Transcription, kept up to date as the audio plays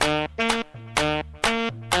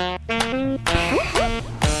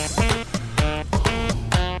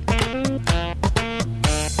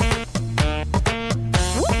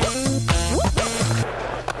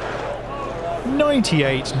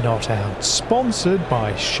98 Not Out, sponsored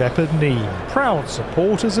by Shepherd Neame, proud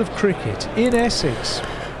supporters of cricket in Essex.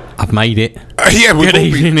 I've made it. Good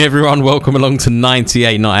evening, everyone. Welcome along to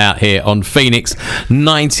 98 Not Out here on Phoenix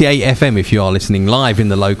 98 FM. If you are listening live in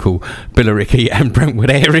the local Billericay and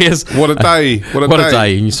Brentwood areas. What a day. What a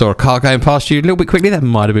day. And you saw a car going past you a little bit quickly. That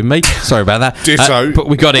might have been me. Sorry about that. Ditto. But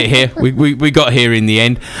we got it here. We got here in the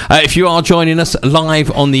end. If you are joining us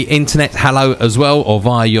live on the internet, hello as well, or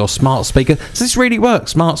via your smart speaker. Does this really work?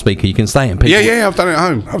 Smart speaker, you can stay in. Yeah, I've done it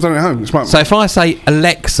at home. So if I say,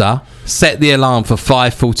 Alexa, set the alarm for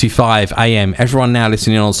 5:45 a.m. Everyone now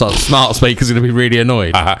listening on smart speakers is going to be really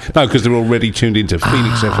annoyed. No, because they're already tuned into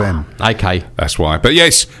Phoenix FM. Okay. That's why. But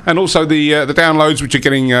yes, and also the downloads, which are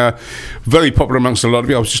getting very popular amongst a lot of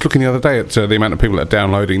you. I was just looking the other day at the amount of people that are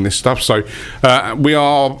downloading this stuff. So we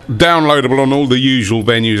are downloadable on all the usual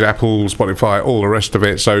venues, Apple, Spotify, all the rest of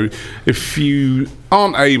it. So if you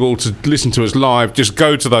aren't able to listen to us live, just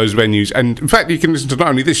go to those venues. And in fact, you can listen to not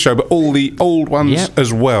only this show, but all the old ones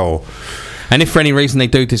as well. And if for any reason they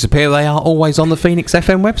do disappear, they are always on the Phoenix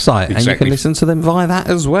FM website. Exactly. And you can listen to them via that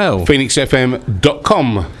as well.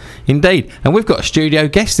 PhoenixFM.com. Indeed. And we've got a studio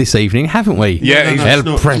guest this evening, haven't we? Yeah,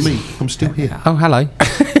 no, it's me. I'm still here. Oh, hello.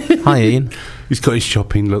 Hi, Ian. He's got his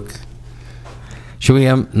shopping look. Should we,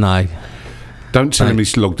 no. Don't tell him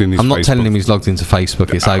he's logged in his Facebook. I'm not telling him he's logged into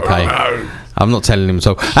Facebook. It's okay. No. I'm not telling him at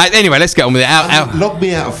all. Anyway, let's get on with it. Log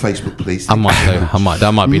me out of Facebook, please. I might do.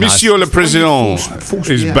 That might be nice. Monsieur le Président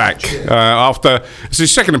is back after it's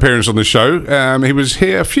his second appearance on the show. He was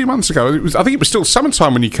here a few months ago. I think it was still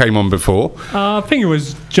summertime when you came on before. I think it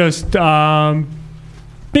was just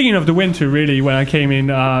beginning of the winter, really, when I came in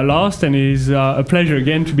last, and it's a pleasure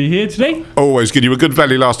again to be here today. Always good. You were good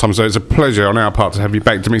value last time, so it's a pleasure on our part to have you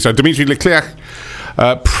back to me. So Dimitri Le Cleac'h,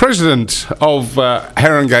 President of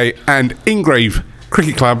Herongate and Ingrave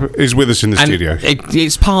Cricket Club, is with us in the studio.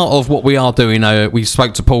 It's part of what we are doing. We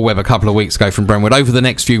spoke to Paul Webb a couple of weeks ago from Brentwood. Over the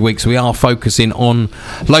next few weeks, we are focusing on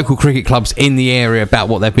local cricket clubs in the area about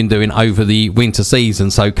what they've been doing over the winter season.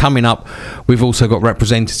 So coming up, we've also got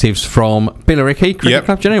representatives from Billericay Cricket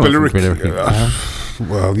Club. Do you know anyone from Billericay?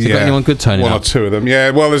 Well, yeah. Got anyone good turning up? One or two of them. Yeah,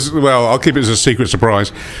 well, I'll keep it as a secret surprise.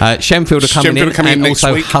 Shenfield are coming in, and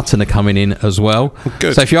also week. Hutton are coming in as well.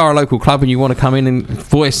 Good. So if you are a local club and you want to come in and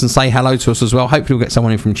voice and say hello to us as well, hopefully we'll get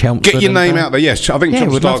someone in from Chelmsford. Get your name out there. Yes, I think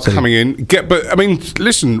Chelmsford are coming in. But I mean,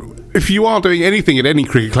 listen, if you are doing anything at any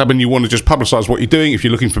cricket club and you want to just publicise what you're doing, if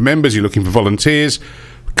you're looking for members, you're looking for volunteers,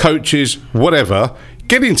 coaches, whatever,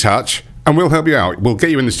 get in touch and we'll help you out. We'll get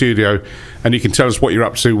you in the studio and you can tell us what you're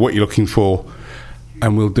up to, what you're looking for,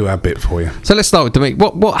 and we'll do our bit for you. So let's start with Dimitri.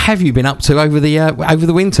 What have you been up to over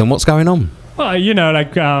the winter, and what's going on?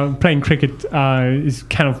 Well, playing cricket is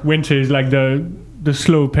kind of winter is like the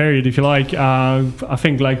slow period, if you like. I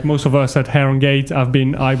think like most of us at Herongate have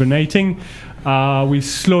been hibernating. We're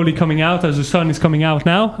slowly coming out as the sun is coming out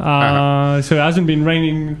now. So it hasn't been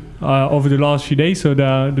raining over the last few days, so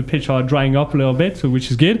the pitch are drying up a little bit, so which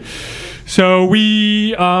is good. So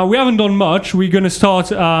we haven't done much. We're going to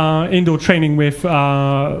start indoor training with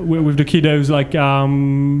the kiddos, like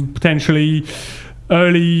potentially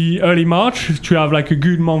early March, to have like a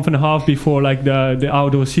good month and a half before like the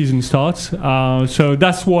outdoor season starts. So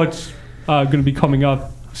that's what's going to be coming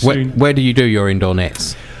up soon. Where do you do your indoor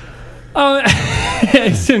nets?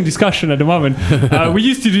 It's still in discussion at the moment. We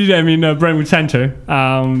used to do them in Brentwood Centre,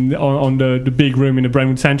 on the big room in the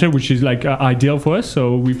Brentwood Centre, which is like ideal for us.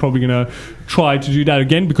 So we're probably going to try to do that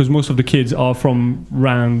again, because most of the kids are from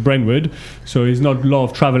around Brentwood. So it's not a lot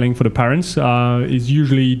of travelling for the parents. It's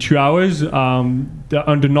usually 2 hours. The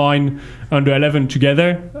under 9, under 11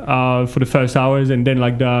 together for the first hours, and then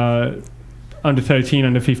like the under 13,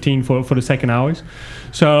 under 15 for the second hours.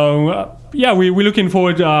 So we're looking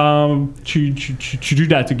forward to do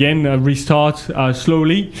that again, restart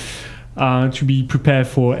slowly, to be prepared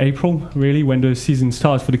for April, really, when the season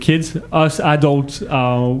starts for the kids. Us adults, we're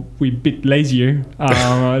a bit lazier,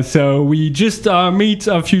 so we just meet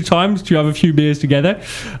a few times to have a few beers together,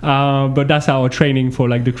 but that's our training for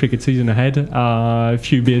like the cricket season ahead. A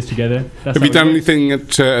few beers together. Have you done anything at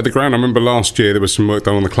the ground? I remember last year there was some work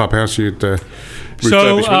done on the clubhouse.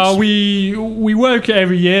 So we work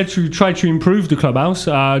every year to try to improve the clubhouse.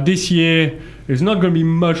 This year there's not going to be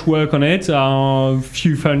much work on it. A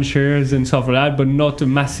few furnitures and stuff like that, but not a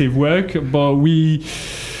massive work. But we're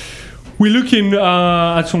looking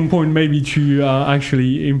at some point maybe to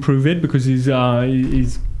actually improve it, because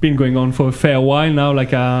it's been going on for a fair while now,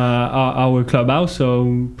 like our clubhouse.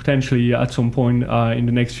 So potentially at some point in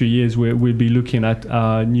the next few years, we'll be looking at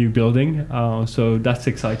a new building. So that's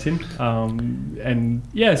exciting. And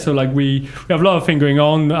yeah, so like we have a lot of things going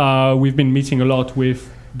on. We've been meeting a lot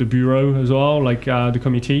with the bureau as well, like the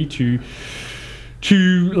committee to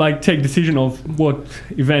like take decision of what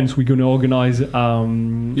events we're going to organize.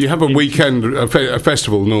 You have a weekend, a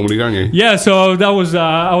festival normally, don't you? Yeah, so that was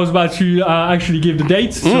I was about to actually give the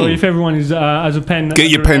dates. So if everyone is has a pen,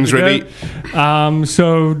 get your pens ready.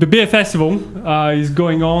 So the beer festival is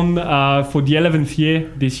going on for the 11th year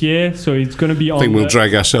this year. So it's going to be on. I think we'll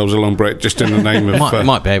drag ourselves along, Brett, just in the name of.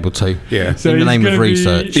 might be able to. Yeah. So in the name of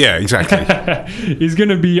research. Yeah, exactly. It's going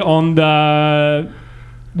to be on the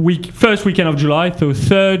first weekend of July, so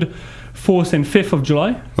 3rd, 4th and 5th of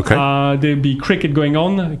July. Okay. There'll be cricket going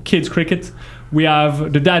on, kids cricket. We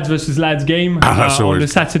have the dads versus lads game on the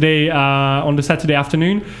Saturday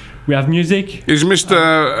afternoon. We have music. Is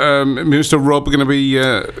Mr. Rob going to be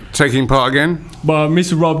taking part again? But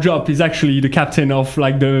Mr. Rob Jopp is actually the captain of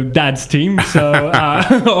like the dad's team, so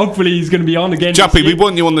hopefully he's going to be on again. Juppy, we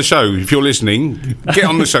want you on the show. If you're listening, get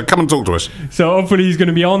on the show. Come and talk to us. So hopefully he's going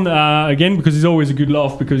to be on again, because he's always a good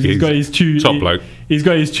laugh, because he's got his two top bloke. He's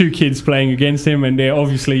got his two kids playing against him, and they're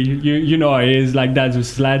obviously you know how it is, like dads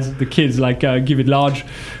versus lads. The kids like give it large,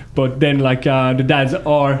 but then like the dads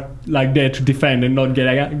are like there to defend and not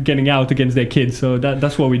getting out against their kids. So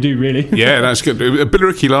that's what we do, really. Yeah, that's good. At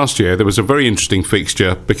Billericay last year, there was a very interesting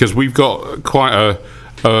fixture, because we've got quite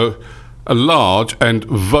a large and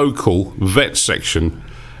vocal vet section,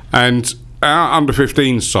 and our under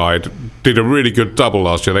 15 side did a really good double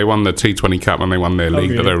last year. They won the T20 Cup and they won their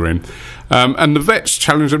league that they were in, and the vets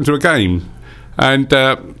challenged them to a game, and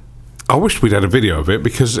I wish we'd had a video of it,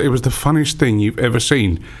 because it was the funniest thing you've ever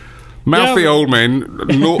seen. Mouthy old men,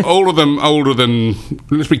 all of them older than,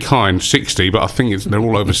 let's be kind, 60, but I think they're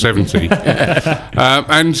all over 70.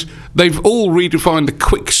 And they've all redefined the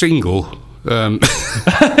quick single. You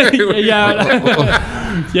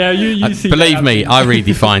see. Believe me, I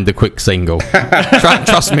redefined the quick single.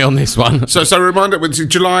 Trust me on this one. So remind it, it's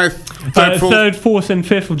July 3rd, 4th and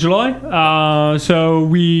 5th of July. So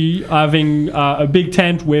we are having a big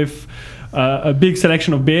tent with a big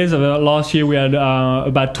selection of beers. Last year we had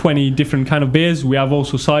about 20 different kind of beers. We have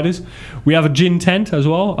also ciders. We have a gin tent as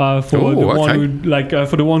well for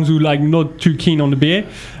the ones who like not too keen on the beer.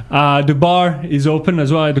 The bar is open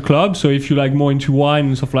as well at the club, so if you like more into wine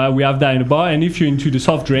and stuff like that, we have that in the bar. And if you're into the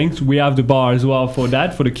soft drinks, we have the bar as well for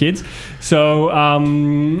that, for the kids. So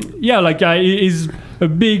it is a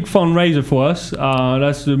big fundraiser for us.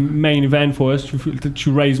 That's the main event for us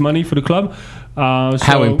to raise money for the club.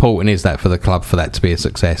 How important is that for the club, for that to be a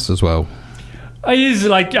success as well? It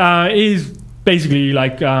is basically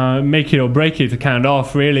like make it or break it kind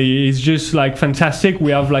of, really. It's just like fantastic.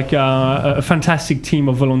 We have like a fantastic team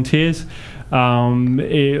of volunteers.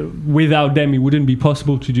 Without them it wouldn't be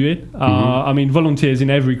possible to do it. I mean, volunteers in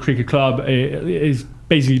every cricket club is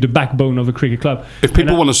basically the backbone of a cricket club. If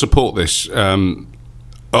people want to support this,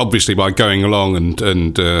 obviously by going along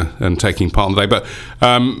and taking part in the day, but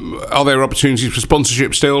are there opportunities for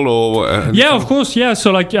sponsorship still, or of course,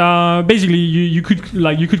 so like basically you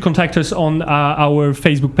could contact us on our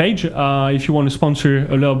Facebook page if you want to sponsor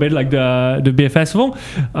a little bit, like the beer festival.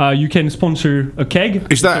 You can sponsor a keg.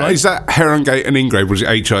 Is that Herongate and Ingrave, or is it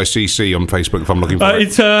HICC on Facebook, if I'm looking for it?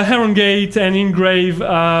 It's Herongate and Ingrave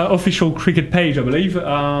official cricket page, I believe.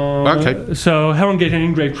 Okay, so Herongate and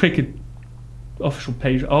Ingrave cricket official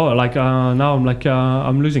page. Now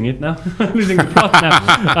I'm losing it now. Losing the plot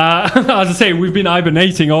now. As I say, we've been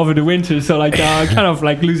hibernating over the winter, so kind of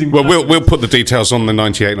like losing. Well, we'll put the details on the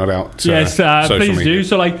 98 Not Out. Yes, please media. do.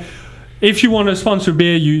 So like, if you want to sponsor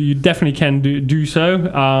beer, you definitely can do so.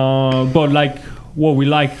 But like, what we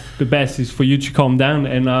like the best is for you to calm down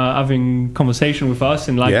and having conversation with us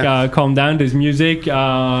and calm down. There's music.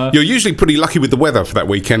 You're usually pretty lucky with the weather for that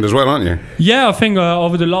weekend as well, aren't you? Yeah, I think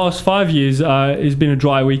over the last 5 years it's been a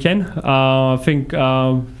dry weekend. I think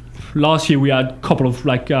last year we had a couple of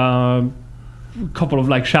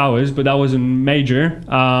showers, but that wasn't major.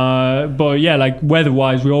 But yeah, like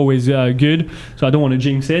weather-wise, we're always good. So I don't want to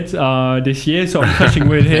jinx it this year. So I'm touching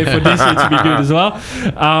wood here for this year to be good as well.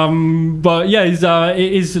 But yeah,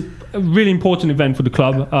 it is a really important event for the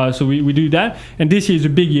club. So we do that. And this year is a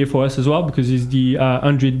big year for us as well, because it's the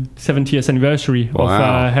 170th anniversary of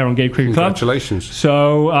Herongate Cricket Club. Congratulations.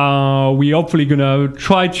 So we're hopefully going to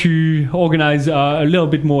try to organize a little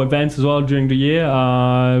bit more events as well during the year.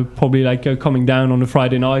 Probably like coming down on a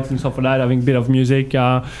Friday night and stuff like that, having a bit of music.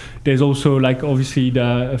 There's also like obviously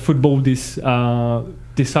the football this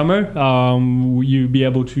this summer, you'll be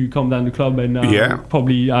able to come down the club and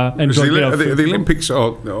probably enjoy the Olympics. It's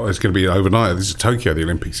going to be overnight. This is Tokyo, the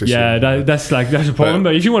Olympics. This year. That's a problem.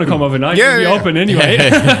 But if you want to come overnight, it'll be open anyway.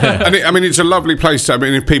 And it's a lovely place.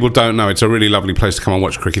 If people don't know, it's a really lovely place to come and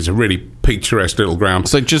watch cricket. It's a really picturesque little ground.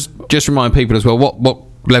 So just remind people as well, what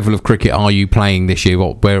level of cricket are you playing this year?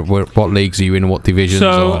 What leagues are you in, and what divisions?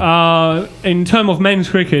 So in terms of men's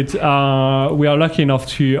cricket, we are lucky enough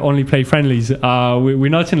to only play friendlies. We're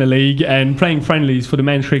not in a league, and playing friendlies for the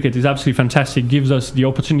men's cricket is absolutely fantastic. Gives us the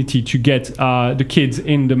opportunity to get the kids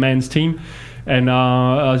in the men's team. And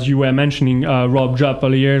as you were mentioning, Rob Jupp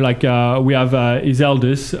earlier, we have his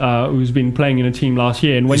eldest, who's been playing in a team last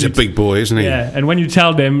year. And he's a big boy, isn't he? Yeah. And when you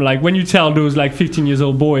tell them, those 15 years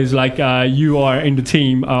old boys, you are in the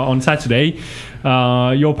team on Saturday,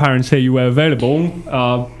 your parents say you were available.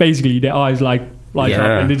 Basically, their eyes light up,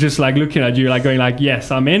 and they're just looking at you, going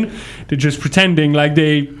yes, I'm in. They're just pretending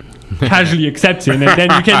they casually accepting, and then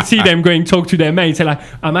you can see them going talk to their mates and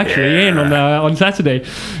I'm actually in on Saturday.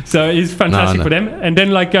 So it's fantastic for them. And then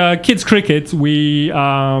kids cricket, we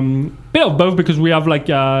bit of both, because we have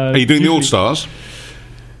are you doing the All Stars?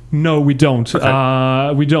 No, we don't.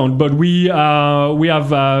 Okay. We don't, but we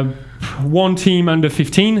have one team under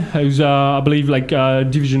 15 who's I believe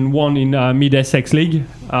Division 1 in Mid Essex League,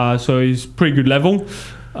 so it's pretty good level.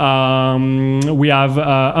 We have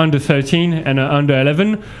under 13 and under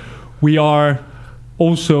 11. We are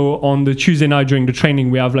also on the Tuesday night during the training,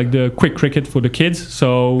 we have the quick cricket for the kids.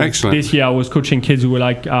 So excellent. This year I was coaching kids who were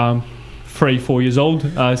 3-4 years old,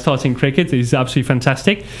 starting cricket. Is absolutely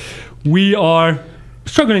fantastic. We are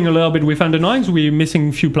struggling a little bit with under 9s. We're missing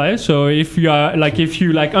a few players. So if you are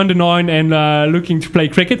under 9 and looking to play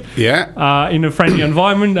cricket in a friendly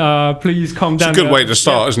environment, please come down. It's a good way to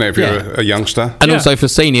start, isn't it, if you're a youngster? And also for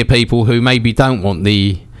senior people who maybe don't want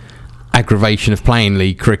the aggravation of playing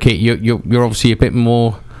league cricket, you're obviously a bit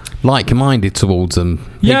more like-minded towards them.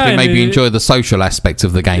 People maybe enjoy the social aspect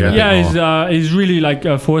of the game a bit more. It's really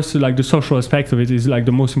for us, the social aspect of it is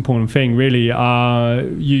the most important thing, really.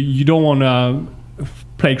 You don't want to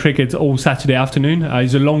play cricket all Saturday afternoon.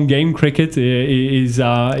 It's a long game. Cricket is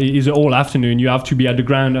all afternoon. You have to be at the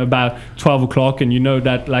ground about 12 o'clock, and you know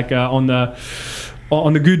that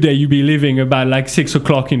on a good day you'll be leaving about 6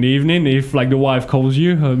 o'clock in the evening if the wife calls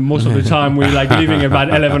you. Most of the time we're leaving about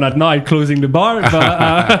 11 at night, closing the bar.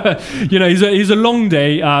 But it's a long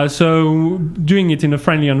day, so doing it in a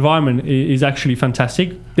friendly environment is actually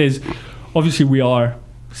fantastic. Obviously we are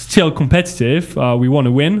still competitive. We want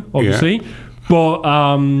to win, obviously. But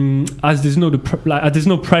as there's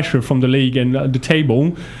no pressure from the league and the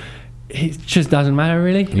table, it just doesn't matter,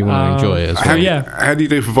 really. You want to enjoy it as well. How do you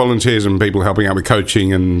do for volunteers and people helping out with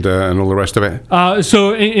coaching and all the rest of it?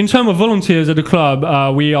 So in terms of volunteers at the club,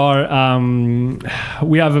 we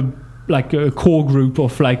have a core group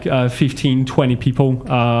of 15-20 people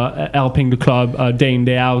helping the club day in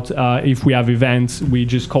day out. If we have events, we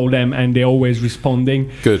just call them and they're always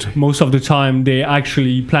responding. Good. Most of the time they're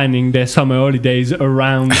actually planning their summer holidays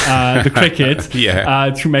around the cricket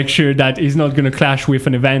to make sure that it's not going to clash with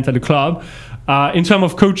an event at the club. In terms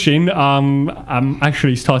of coaching, I'm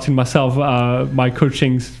actually starting myself my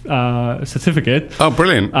coaching certificate. Oh,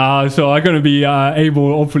 brilliant. So I'm going to be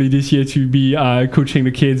able, hopefully this year, to be coaching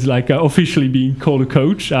the kids, officially being called a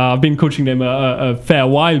coach. I've been coaching them a fair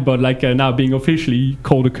while, but now being officially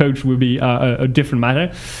called a coach will be a different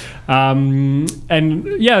matter.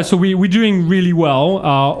 So we're doing really well.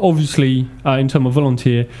 Obviously, in terms of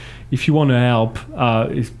volunteer, if you want to help,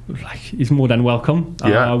 it's more than welcome.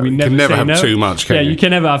 We can never have too much, can you? You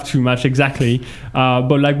can never have too much, exactly.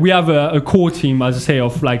 But we have a core team, as I say,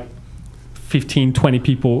 of 15-20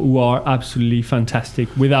 people who are absolutely fantastic.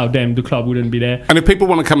 Without them, the club wouldn't be there. And if people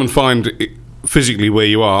want to come and find physically where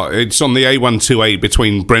you are, it's on the A128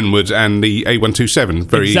 between Brentwood and the A127.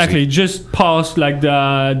 Very exactly, easy. just past the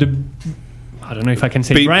I don't know if I can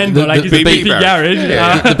say brand, but it's the BP garage.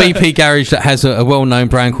 The BP garage that has a well-known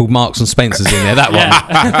brand called Marks and Spencer's in there. That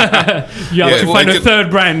one. You have to find a third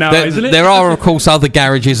brand now, isn't it? There are, of course, other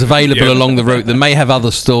garages available along the route that may have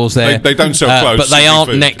other stores there. They don't sell clothes, but they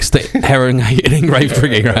aren't next to Herongate and Ingrave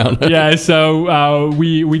Cricket Ground. So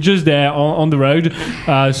we're just there on the road.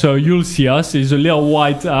 So you'll see us. There's a little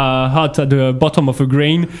white hut at the bottom of a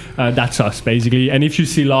green. That's us, basically. And if you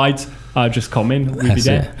see lights, just come in. We'll be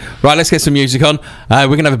there. Right, let's get some music on. We're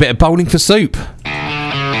going to have a bit of Bowling for Soup.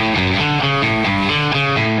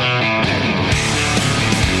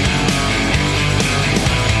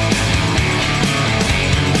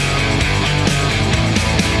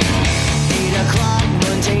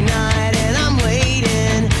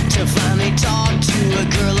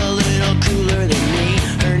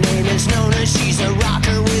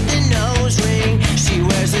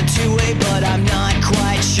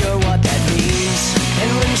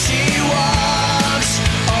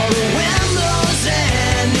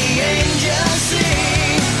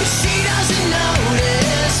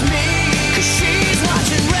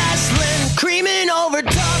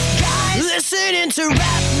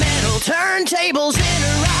 turntables in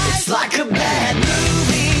her eyes. It's like a bad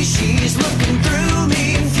movie. She's looking through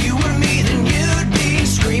me. If you were me, then you'd be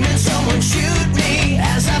screaming, someone shoot me.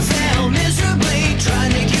 As I fell miserably,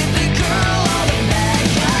 trying to get the girl all the bad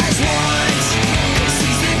guys want. 'Cause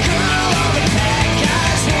she's the girl all the bad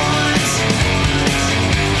guys want.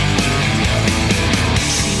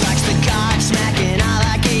 She likes the Godsmack and I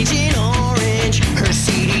like Agent Orange. Her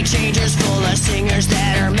CD changer's full of singers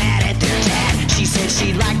that are mad at their dad. She said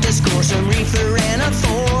she'd like to score some reefer and a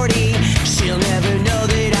 40. She'll never know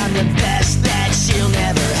that I'm the best that she'll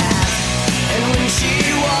never have. And when she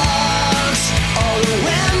walks, all the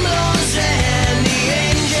wind blows and the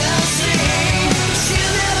angels sing.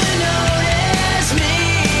 She'll never notice me,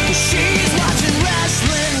 'cause she's watching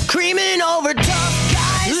wrestling, creaming over tough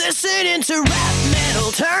guys, listening to rap metal,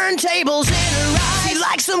 turntables in her eyes. She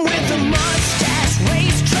likes them with a mustache,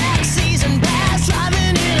 racetrack, season pass,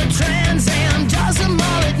 driving in a Trans Am, does a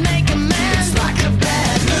mullet, make a mess. It's like a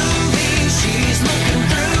bad movie. She's looking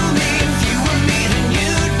through me. If you were me, then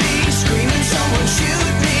you'd be screaming, someone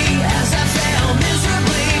shoot me. As I fell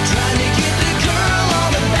miserably, trying to get the girl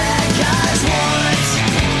all the bad guys want.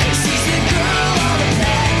 'Cause she's the girl all the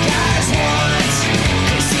bad guys want.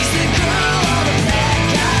 'Cause she's the girl all the bad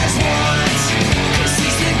guys want. 'Cause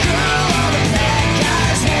she's the girl all the bad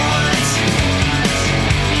guys want.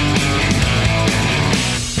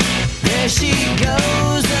 There she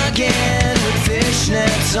goes again with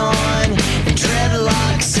fishnets on and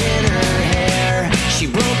dreadlocks in her hair. She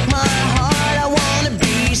broke my heart, I wanna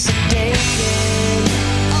be sedated.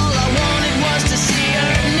 All I wanted was to see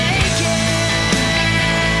her naked.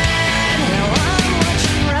 Now I'm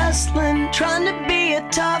watching wrestling, trying to be a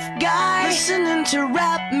tough guy, listening to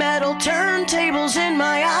rap metal, turntables in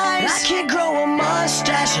my eyes. I can't grow a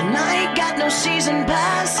mustache and I ain't got no season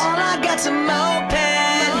pass. All I got's a moped.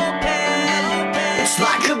 It's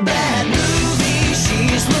like a bad movie.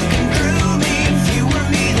 She's looking through me. If you were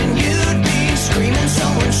me, then you'd be screaming,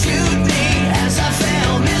 someone shoot me. As I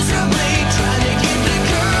fell miserably, trying to get the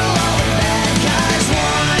girl all the bad guys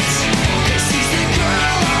want. 'Cause she's the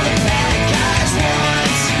girl all the bad guys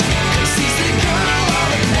want. 'Cause she's the girl all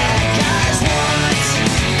the bad guys want.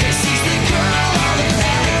 'Cause she's the girl all the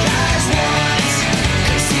bad guys want.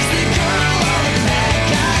 'Cause she's the girl all the bad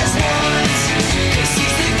guys want. 'Cause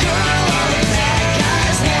she's the girl all the bad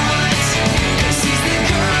guys want. 'Cause she's the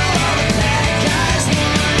girl all the bad guys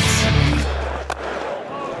want.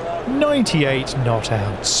 98 Not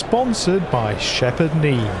Out, sponsored by Shepherd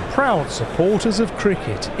Neame, proud supporters of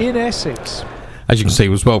cricket in Essex. As you can see,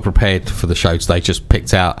 was well prepared for the show today. Just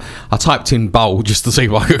picked out. I typed in bowl just to see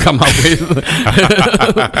what I could come up with.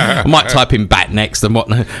 I might type in bat next, and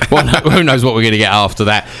who knows what we're going to get after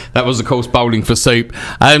that. That was, of course, bowling for soup.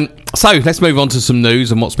 So let's move on to some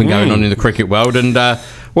news and what's been going on in the cricket world. And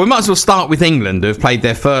we might as well start with England, who've played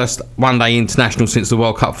their first one-day international since the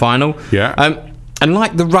World Cup final. Yeah. And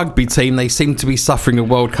like the rugby team, they seem to be suffering a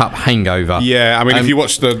World Cup hangover. Yeah, I mean, if you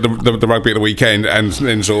watch the rugby at the weekend and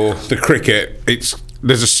then saw the cricket,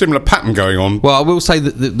 there's a similar pattern going on. Well, I will say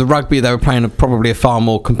that the rugby, they were playing probably a far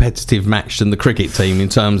more competitive match than the cricket team in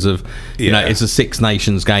terms of, you know, it's a Six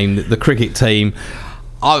Nations game. The cricket team,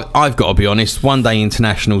 I've got to be honest, one-day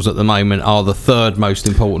internationals at the moment are the third most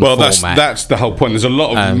important format. Well, that's the whole point. There's a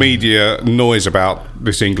lot of media noise about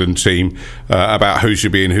this England team, about who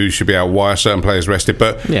should be in, who should be out, why are certain players rested.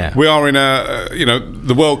 But we are in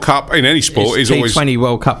the World Cup in any sport is always T20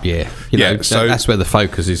 World Cup year. You know, so that's where the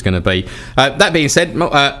focus is going to be. That being said,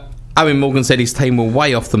 Owen Morgan said his team were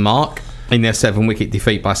way off the mark in their 7-wicket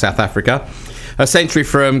defeat by South Africa. A century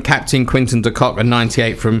from captain Quinton de Kock and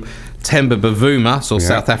 98 from Temba Bavuma saw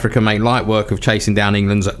South Africa make light work of chasing down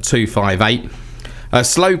England's 258.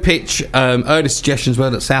 Slow pitch, early suggestions were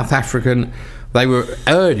that South African, they were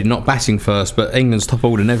early, not batting first, but England's top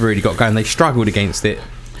order never really got going. They struggled against it.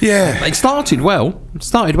 Yeah. They started well.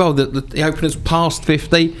 The openers passed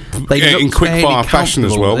 50. They looked in quick fire fashion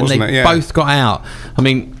as well, wasn't it? They both got out. I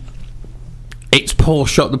mean, it's poor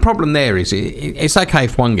shot. The problem there is it's okay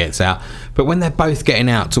if one gets out, but when they're both getting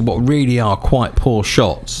out to what really are quite poor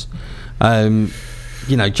shots,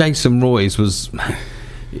 Jason Roy's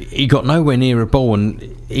he got nowhere near a ball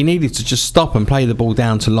and he needed to just stop and play the ball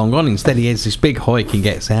down to long on. Instead, he has this big hoik and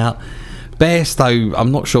gets out. Bairstow,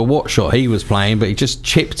 I'm not sure what shot he was playing, but he just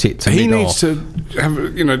chipped it to mid-off. He needs to have,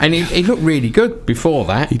 and he looked really good before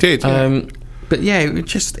that. He did. But yeah,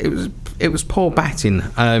 it was poor batting,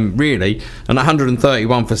 really. And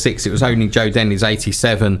 131 for 6. It was only Joe Denley's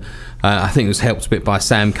 87. I think it was helped a bit by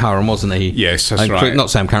Sam Curran, wasn't he? Yes, that's right. Not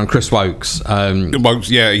Sam Curran, Chris Wokes.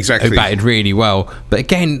 Yeah, exactly. Who batted really well. But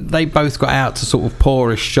again, they both got out to sort of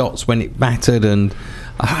poorish shots when it mattered. And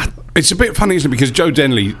It's a bit funny, isn't it? Because Joe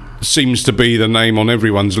Denley seems to be the name on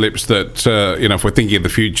everyone's lips that, if we're thinking of the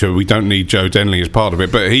future, we don't need Joe Denley as part of it.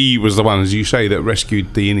 But he was the one, as you say, that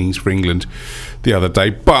rescued the innings for England the other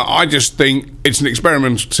day. But I just think it's an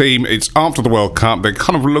experimental team. It's after the World Cup. They're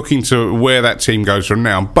kind of looking to where that team goes from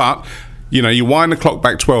now. But, you wind the clock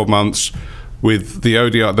back 12 months with the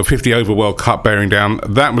ODI, the 50 over World Cup bearing down.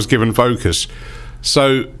 That was given focus.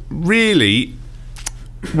 So, really,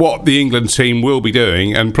 what the England team will be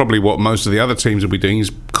doing, and probably what most of the other teams will be doing,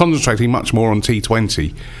 is concentrating much more on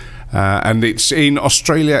T20. And it's in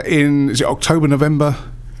Australia is it October, November?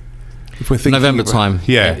 If we're thinking November time.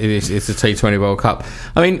 Yeah. It's the T20 World Cup.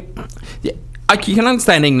 I mean, you can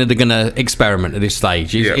understand England are going to experiment at this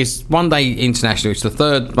stage. It's one day international. It's the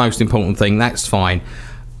third most important thing. That's fine.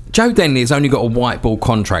 Joe Denley has only got a white ball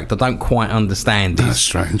contract. I don't quite understand this. That's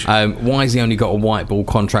strange. Why has he only got a white ball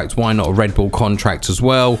contract? Why not a red ball contract as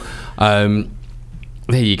well? There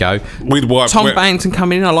you go. With Tom Banton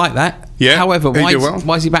coming in, I like that. Yeah. However,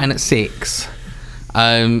 why is he batting at 6?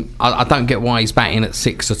 I don't get why he's batting at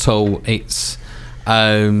 6 at all. It's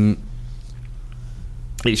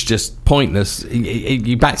just pointless.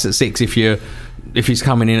 He bats at 6 if he's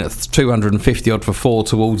coming in at 250 odd for 4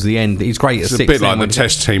 towards the end. He's great at 6. It's a bit like the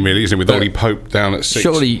Test team, really, isn't it? With Ollie Pope down at 6.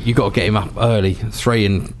 Surely you've got to get him up early, 3,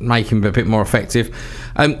 and make him a bit more effective.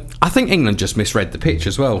 I think England just misread the pitch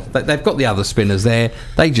as well. They've got the other spinners there.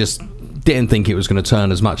 They just didn't think it was going to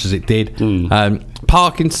turn as much as it did.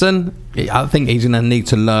 Parkinson, I think he's going to need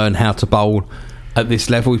to learn how to bowl at this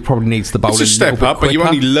level. He probably needs to bowl it's a step up, but you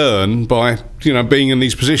only learn by being in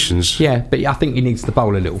these positions. Yeah, but I think he needs to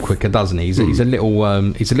bowl a little quicker, doesn't he? He's a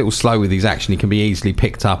little slow with his action. He can be easily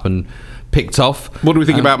picked up and picked off. What do we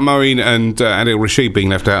think about Moeen and Adil Rashid being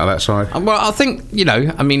left out of that side? Well, I think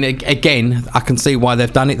again, I can see why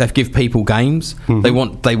they've done it. They've given people games. They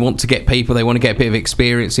want to get people. They want to get a bit of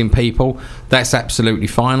experience in people. That's absolutely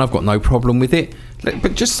fine. I've got no problem with it.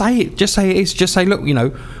 But just say it. Just say it is. Just say, look, we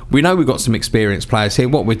know we've got some experienced players here.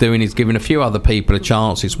 What we're doing is giving a few other people a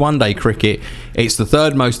chance. It's one-day cricket. It's the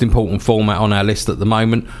third most important format on our list at the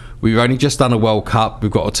moment. We've only just done a World Cup.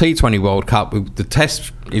 We've got a T20 World Cup. The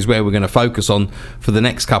Test is where we're going to focus on for the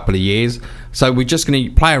next couple of years. So we're just going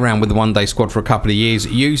to play around with the one-day squad for a couple of years,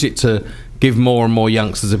 use it to give more and more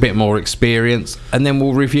youngsters a bit more experience, and then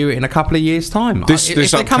we'll review it in a couple of years' time.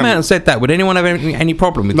 If they come out and said that, would anyone have any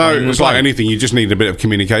problem with that? No, it's like anything. You just need a bit of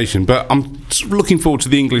communication. But I'm looking forward to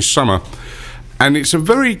the English summer. And it's a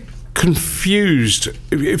very confused...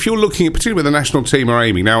 If you're looking at, particularly with the national team are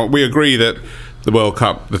aiming... Now, we agree that the World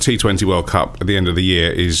Cup, the T20 World Cup at the end of the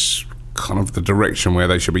year is kind of the direction where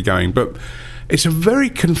they should be going. But it's a very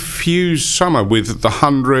confused summer with the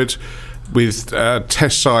 100... with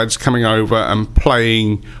test sides coming over and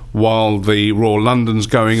playing while the Royal London's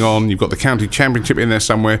going on. You've got the County Championship in there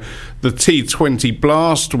somewhere. The T20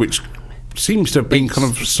 Blast, which seems to have been kind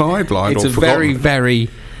of sidelined or forgotten. It's a very, very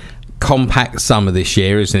compact summer this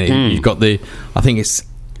year, isn't it? You've got I think it's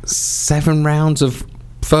 7 rounds of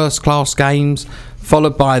first-class games,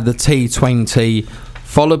 followed by the T20,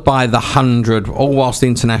 followed by the 100, all whilst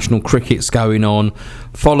international cricket's going on,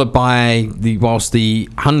 followed by whilst the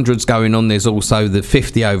 100's going on, there's also the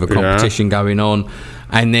 50 over competition going on,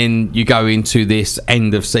 and then you go into this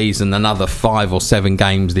end of season, another 5 or 7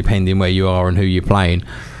 games depending where you are and who you're playing.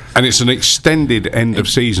 And it's an extended end of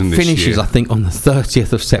season this year. Finishes, I think, on the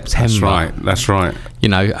 30th of September. That's right.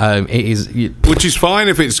 It is... Which is fine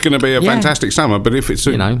if it's going to be a fantastic summer, but if it's...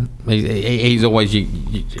 he's always...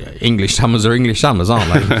 English summers are English summers,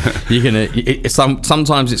 aren't they? You're gonna...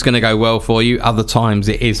 sometimes it's going to go well for you, other times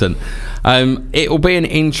it isn't. It will be an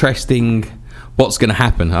interesting... What's going to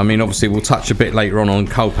happen? I mean, obviously, we'll touch a bit later on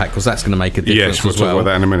Kolpak because that's going to make a difference as well. Yes, we'll talk about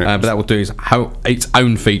that in a minute. But that will do its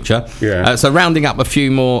own feature. Yeah. So rounding up a few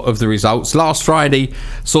more of the results. Last Friday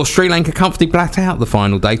saw Sri Lanka comfortably black out the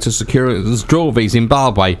final day to secure a draw v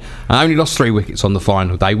Zimbabwe. Only lost 3 wickets on the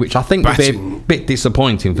final day, which I think would be a bit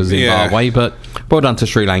disappointing for Zimbabwe. Yeah. But well done to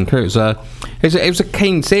Sri Lanka. It was a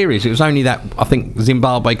keen series. It was only that I think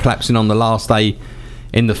Zimbabwe collapsing on the last day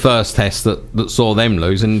in the first test that saw them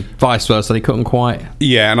lose, and vice versa, they couldn't quite.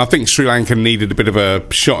 Yeah, and I think Sri Lanka needed a bit of a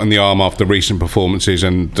shot in the arm after recent performances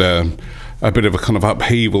and a bit of a kind of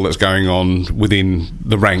upheaval that's going on within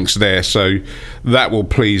the ranks there, so that will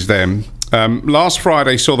please them. Last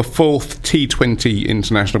Friday saw the 4th T20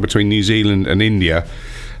 international between New Zealand and India.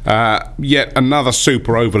 Yet another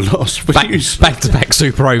super over loss. Back-to-back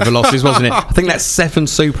super over losses, wasn't it? I think that's 7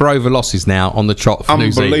 super over losses now on the trot for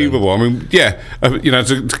New Zealand. Unbelievable. I mean,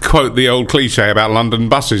 to quote the old cliche about London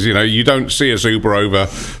buses, you don't see a super over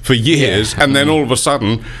for years, and then all of a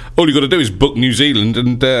sudden, all you've got to do is book New Zealand,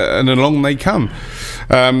 and along they come.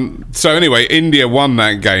 So anyway, India won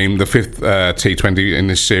that game, the 5th T20 in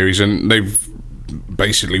this series, and they've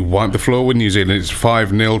basically wiped the floor with New Zealand. It's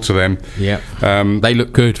 5-0 to them. Yeah, they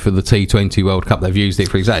look good for the T20 World Cup. They've used it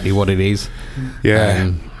for exactly what it is.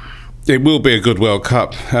 Yeah, it will be a good World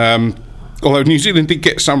Cup. Although New Zealand did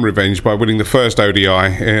get some revenge by winning the first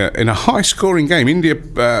ODI in a high-scoring game. India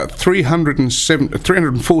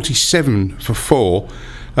 347 for 4.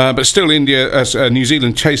 But still, New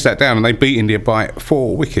Zealand chased that down, and they beat India by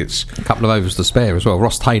 4 wickets. A couple of overs to spare as well.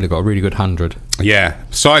 Ross Taylor got a really good 100. Yeah.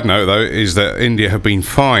 Side note, though, is that India have been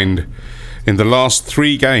fined in the last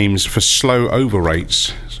 3 games for slow over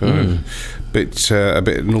rates. So a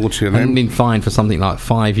bit naughty of them. And been fined for something like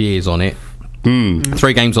 5 years on it.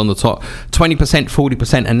 3 games on the top. 20%,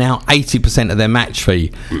 40%, and now 80% of their match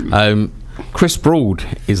fee. Chris Broad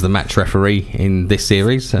is the match referee in this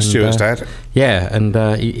series. And, Stuart's dad. Yeah, and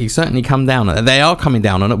he's certainly come down on it. They are coming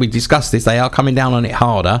down on it. We discussed this. They are coming down on it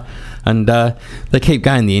harder, and they keep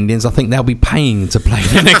going, the Indians. I think they'll be paying to play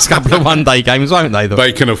the next couple of one-day games, won't they?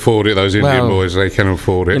 They can afford it, those Indian boys. They can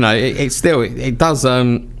afford it. It does...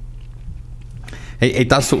 It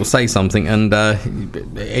does sort of say something, and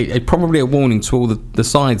it probably a warning to all the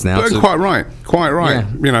sides now. But quite right.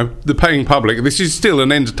 Yeah. The paying public, this is still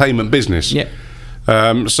an entertainment business. Yeah.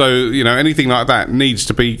 So, anything like that needs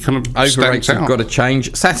to be kind of overrates have got to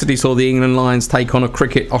change. Saturday saw the England Lions take on a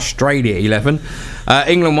Cricket Australia 11.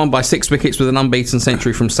 England won by 6 wickets with an unbeaten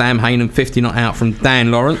century from Sam Hain and 50 not out from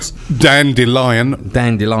Dan Lawrence. Dandelion,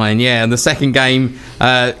 yeah. And the second game,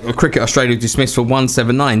 Cricket Australia dismissed for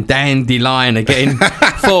 179. Dandelion again,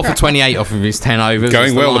 4 for 28 off of his 10 overs.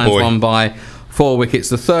 Going well, the Lions the boy. won by 4 wickets.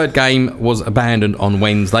 The third game was abandoned on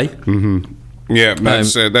Wednesday. Mm-hmm. Yeah,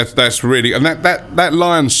 that's really, and that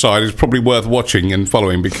Lions side is probably worth watching and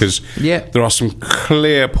following, because there are some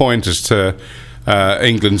clear pointers to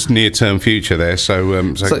England's near-term future there.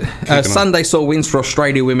 So Sunday saw wins for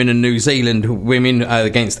Australia women and New Zealand women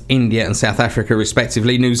against India and South Africa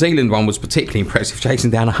respectively. New Zealand one was particularly impressive, chasing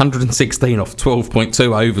down 116 off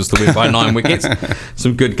 12.2 overs to win by 9 wickets.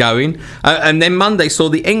 Some good going. And then Monday saw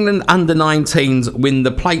the England under-19s win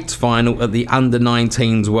the plate final at the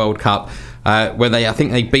under-19s World Cup. Where I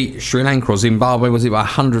think they beat Sri Lanka or Zimbabwe, was it by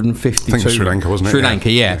 152? I think Sri Lanka, wasn't it? Sri Lanka,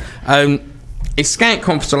 yeah. It's scant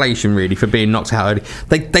consolation, really, for being knocked out early.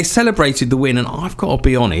 They celebrated the win, and I've got to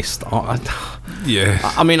be honest. I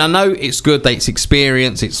mean, I know it's good, that it's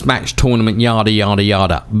experience, it's match tournament, yada, yada,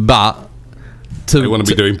 yada. But they want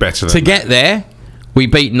to be doing better than to get there. We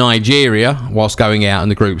beat Nigeria whilst going out in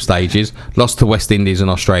the group stages, lost to West Indies and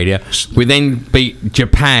Australia. We then beat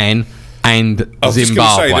Japan and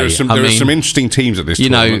Zimbabwe. There are some interesting teams at this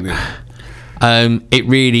tournament. It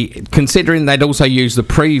really, considering they'd also used the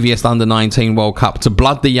previous under-19 World Cup to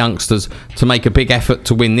blood the youngsters to make a big effort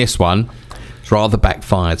to win this one, it's rather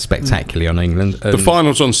backfired spectacularly on England. The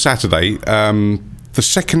final's on Saturday. The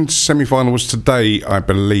second semi-final was today, I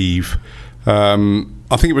believe. I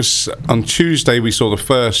think it was on Tuesday we saw the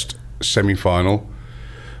first semi-final,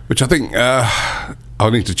 which I think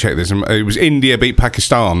I'll need to check this. It was India beat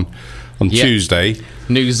Pakistan on Tuesday.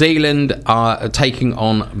 New Zealand are taking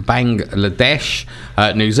on Bangladesh.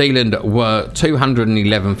 New Zealand were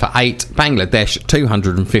 211 for 8, Bangladesh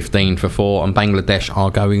 215 for 4, and Bangladesh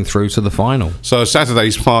are going through to the final. So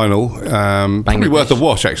Saturday's final, probably worth a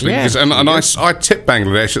watch, actually. Yeah, I tipped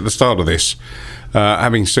Bangladesh at the start of this,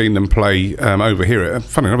 having seen them play over here.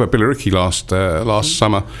 Funny enough, at Billericay last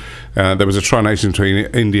summer. There was a tri-nation between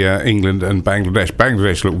India, England and Bangladesh.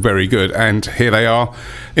 Bangladesh looked very good, and here they are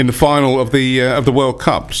in the final of the World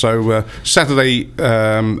Cup. So Saturday,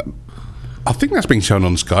 I think that's being shown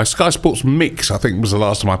on Sky Sports Mix, I think was the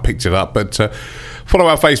last time I picked it up. But follow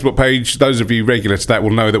our Facebook page. Those of you regular to that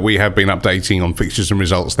will know that we have been updating on fixtures and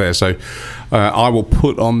results there. So I will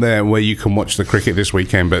put on there where you can watch the cricket this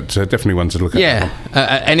weekend, but definitely one to look at. Yeah,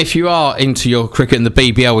 and if you are into your cricket, and the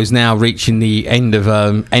BBL is now reaching the end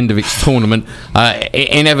of its tournament,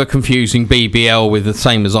 in ever confusing BBL with the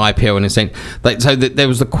same as IPL in a sense. So there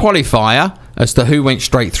was the qualifier as to who went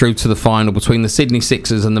straight through to the final between the Sydney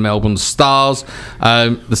Sixers and the Melbourne Stars.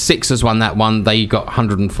 The Sixers won that one. They got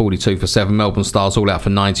 142 for 7. Melbourne Stars all out for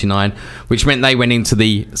 99, which meant they went into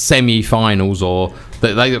the semi-finals, or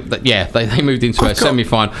they moved into a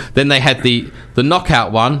semi-final. Then they had the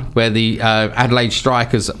knockout one where the Adelaide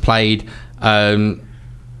Strikers played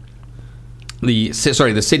the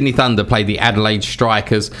Sydney Thunder played the Adelaide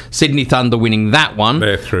Strikers. Sydney Thunder winning that one.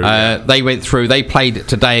 They're through. They went through. They played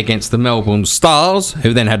today against the Melbourne Stars,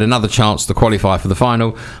 who then had another chance to qualify for the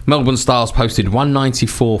final. Melbourne Stars posted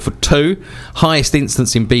 194 for 2. Highest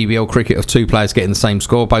instance in BBL cricket of 2 players getting the same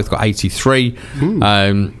score. Both got 83.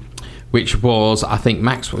 Which was, I think,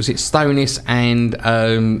 Max, was it Stonis and...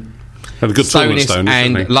 Had a good Stonis and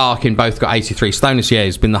didn't he? Larkin both got 83. Stonis,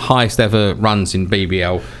 has been the highest ever runs in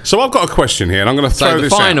BBL. So I've got a question here, and I'm going to throw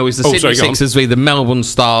this out. So the final is the Sydney Sixers v the Melbourne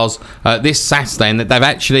Stars this Saturday, and they've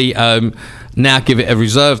actually now give it a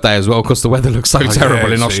reserve day as well because the weather looks so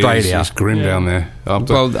terrible in Australia. It's grim down there.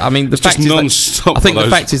 Well, I mean, the it's fact just is non-stop. I think the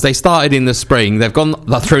fact is they started in the spring, they've gone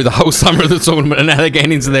through the whole summer of the tournament, and now they're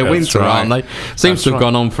getting into their winter, aren't they? Seems to have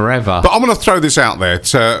gone on forever. But I'm going to throw this out there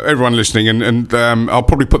to everyone listening, and I'll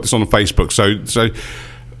probably put this on Facebook. So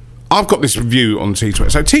I've got this view on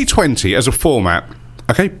T20. So T20 as a format,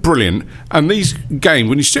 okay, brilliant. And these games,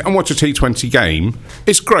 when you sit and watch a T20 game,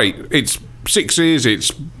 it's great. It's sixes,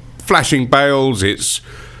 it's flashing bails, it's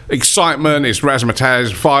excitement, it's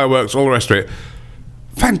razzmatazz, fireworks, all the rest of it.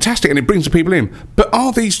 Fantastic, and it brings the people in. But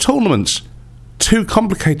are these tournaments too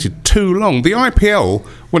complicated, too long? The IPL,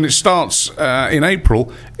 when it starts in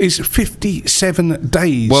April, is 57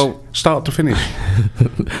 days, start to finish.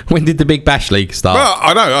 When did the Big Bash League start? Well,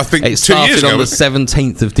 I know, I think it 2 years started ago. on the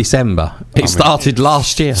 17th of December. It started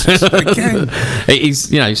last year. Again. It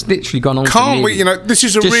is, it's literally gone on. Can't we, this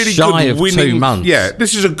is a just really shy good of winning... 2 months. Yeah,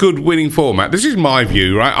 this is a good winning format. This is my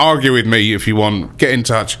view, right? Argue with me if you want, get in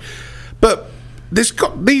touch. But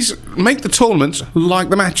make the tournaments like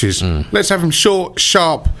the matches. Let's have them short,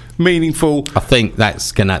 sharp, meaningful. I think they're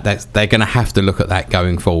gonna have to look at that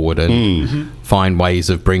going forward and find ways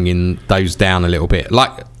of bringing those down a little bit.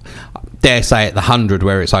 Like, dare say at the 100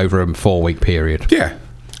 where it's over a 4-week period. Yeah.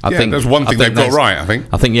 I think that's one thing they've got right, I think.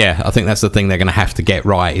 I think that's the thing they're going to have to get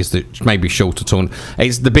right, is that maybe shorter tournament.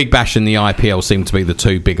 It's the Big Bash and the IPL seem to be the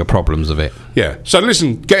 2 bigger problems of it. Yeah. So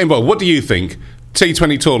listen, get involved. What do you think?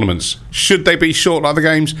 T20 tournaments, should they be short like the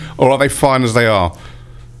games, or are they fine as they are?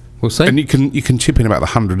 We'll see. And you can chip in about the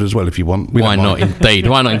 100 as well if you want. Why not indeed?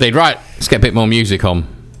 Why not indeed? Right, let's get a bit more music on.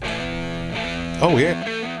 Oh yeah.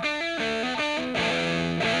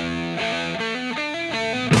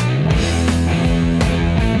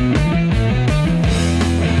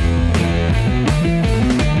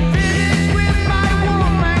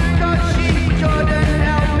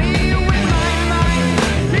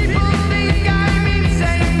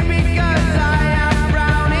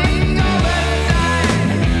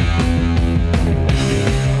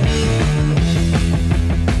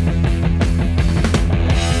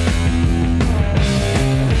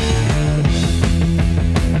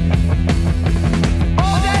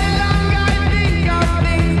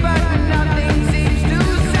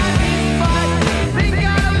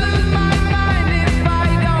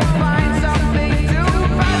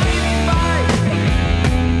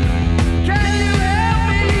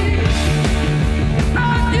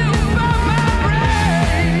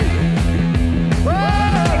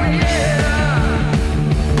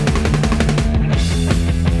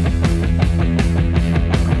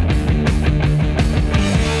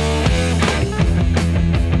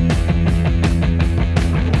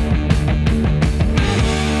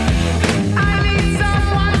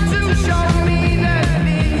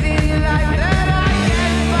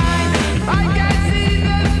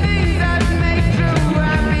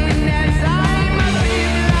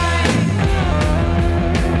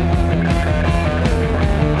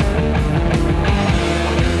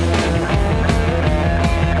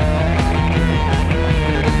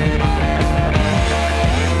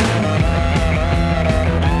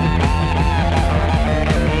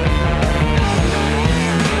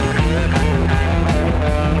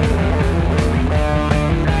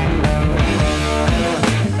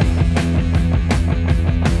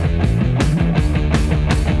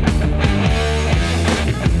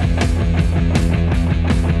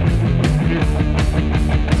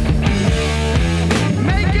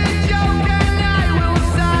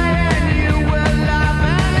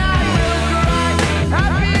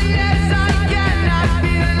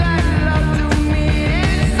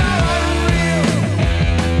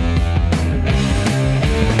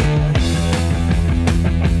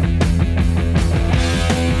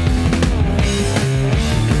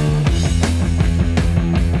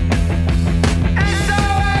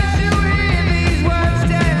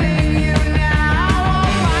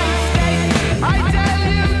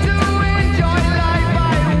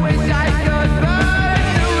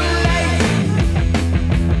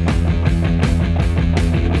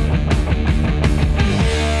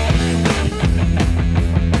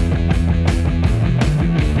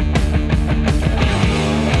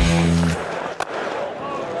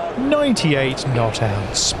 98 not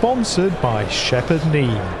out. Sponsored by Shepherd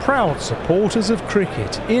Neame. Proud supporters of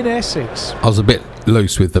cricket in Essex. I was a bit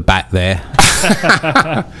loose with the bat there.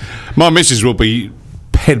 My missus will be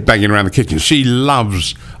head banging around the kitchen. She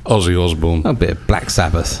loves Ozzy Osbourne. A bit of Black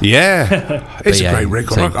Sabbath. Yeah, it's a great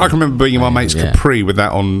record. I can remember being in my mate's Capri with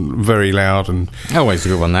that on very loud, and Always a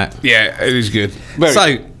good one, that. yeah, it is good.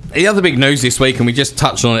 So, the other big news this week, and we just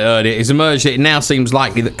touched on it earlier, is emerged that it now seems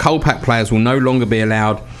likely that Kolpak players will no longer be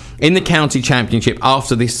allowed in the county championship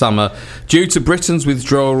after this summer due to Britain's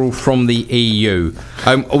withdrawal from the EU.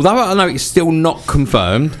 Although I know it's still not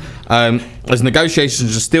confirmed, as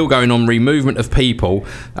negotiations are still going on re-movement of people,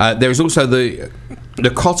 there is also the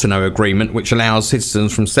Cotonou Agreement, which allows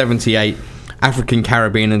citizens from 78 African,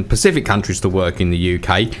 Caribbean and Pacific countries to work in the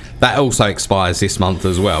UK. That also expires this month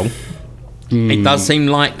as well. It does seem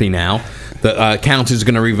likely now that counties are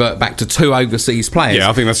going to revert back to 2 overseas players. Yeah,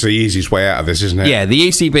 I think that's the easiest way out of this, isn't it? Yeah, the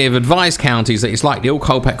ECB have advised counties that it's likely all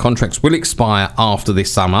Kolpak contracts will expire after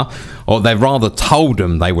this summer, or they've rather told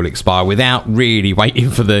them they will expire without really waiting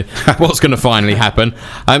for the what's going to finally happen.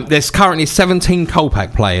 There's currently 17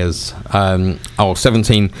 Kolpak players, or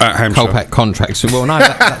 17 Kolpak contracts. Well, no,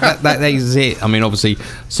 that is it. I mean, obviously,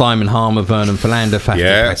 Simon Harmer, Vernon Philander,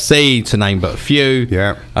 Fatih Passi, to name but a few.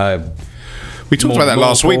 Yeah. We talked about that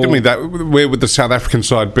last week, didn't we? That where would the South African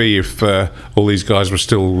side be if all these guys were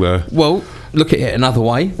still... Well, look at it another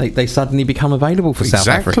way. They suddenly become available for South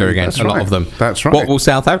Africa again, a lot of them. That's right. What will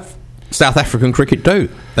South African cricket do?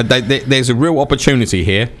 There's a real opportunity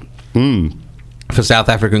here for South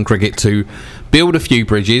African cricket to build a few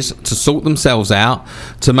bridges, to sort themselves out,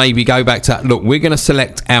 to maybe go back to, look, we're going to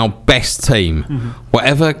select our best team.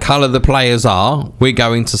 Whatever colour the players are, we're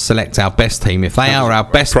going to select our best team. If they are our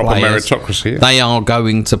best players, meritocracy, they are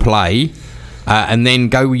going to play, and then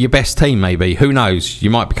go with your best team maybe. Who knows? You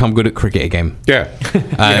might become good at cricket again. Yeah.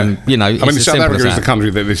 You know, I mean, South Africa is the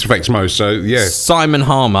country that this affects most, so yeah. Simon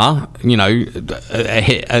Harmer, you know,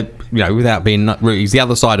 without being rude, he's the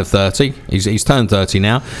other side of 30. He's turned 30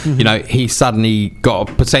 now. You know, he suddenly got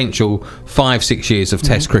a potential 5-6 years of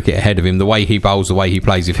Test cricket ahead of him. The way he bowls, the way he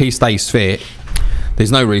plays. If he stays fit,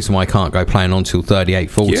 there's no reason why he can't go playing on till 38,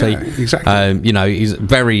 40. Yeah, exactly. You know, he's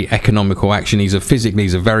very economical action. He's a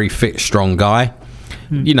very fit, strong guy.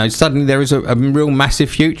 You know, suddenly there is a real massive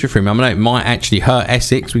future for him. I mean, it might actually hurt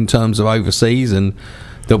Essex in terms of overseas, and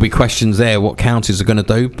there'll be questions there what counties are going to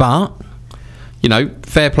do. But, you know,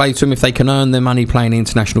 fair play to him. If they can earn their money playing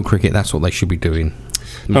international cricket, that's what they should be doing.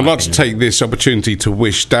 I'd like to take this opportunity to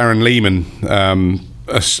wish Darren Lehman...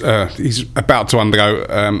 he's about to undergo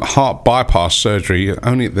heart bypass surgery,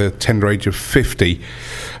 only at the tender age of 50.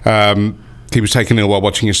 He was taken ill while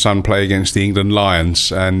watching his son play against the England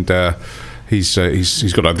Lions, and he's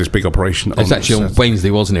got to have this big operation. It's actually on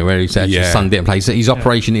Wednesday, wasn't it? Where he said his son didn't play. His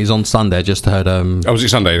operation is on Sunday. I just heard. Was it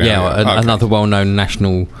Sunday? Now? Yeah, another well-known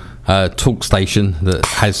national talk station that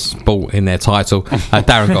has bought in their title.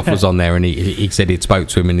 Darren Goff was on there, and he said he'd spoke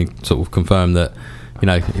to him, and he sort of confirmed that. You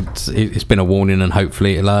know, it's been a warning, and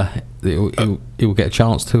hopefully he'll get a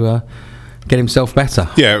chance to get himself better.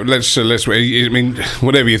 Yeah, let's. I mean,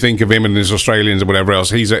 whatever you think of him and his Australians and whatever else,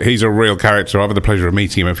 he's a real character. I've had the pleasure of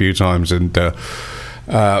meeting him a few times, and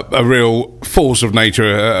a real force of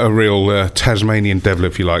nature, a real Tasmanian devil,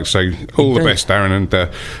 if you like. So all the best, Darren,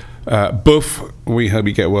 and Buff. We hope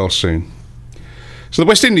you get well soon. So the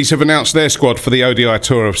West Indies have announced their squad for the ODI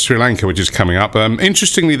tour of Sri Lanka, which is coming up.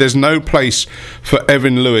 Interestingly, there's no place for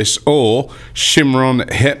Evan Lewis or Shimron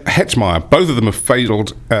Hetmeyer. Both of them have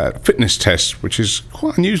failed fitness tests, which is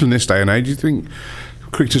quite unusual in this day and age. Do you think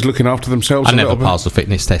cricketers looking after themselves? I never passed a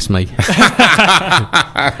fitness test, me.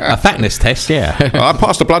 A fatness test, yeah. Well, I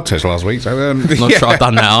passed a blood test last week, so not sure I've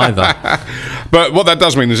done that either. But what that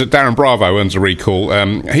does mean is that Darren Bravo earns a recall.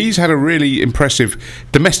 He's had a really impressive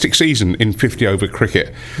domestic season in 50-over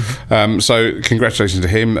cricket. So congratulations to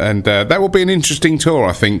him, and that will be an interesting tour,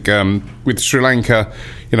 I think, with Sri Lanka,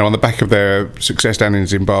 you know, on the back of their success down in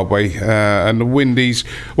Zimbabwe, and the Windies.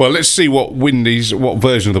 Well, let's see what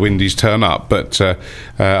version of the Windies turn up, but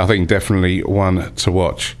I think definitely one to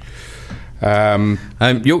watch.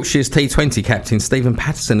 Yorkshire's T20 captain Stephen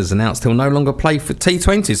Patterson has announced he'll no longer play for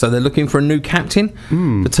T20, so they're looking for a new captain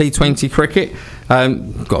for T20 cricket.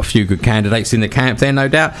 Got a few good candidates in the camp there, no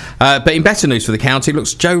doubt. But in better news for the county,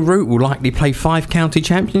 looks Joe Root will likely play 5 county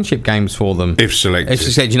championship games for them. If selected. If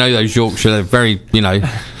said, you know, those Yorkshire, they're very, you know...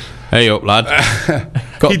 Hey up, lad.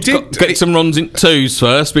 Get some runs in 2s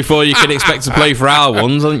first before you can expect to play for our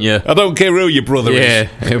ones, aren't you? I don't care who your brother is. Yeah,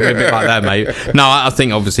 it'll be a bit like that, mate. No, I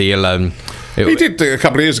think obviously he'll He did a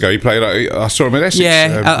couple of years ago. He played. I saw him at Essex.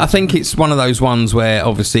 Yeah, I think it's one of those ones where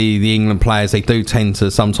obviously the England players, they do tend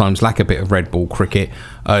to sometimes lack a bit of red ball cricket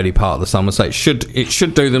early part of the summer, so it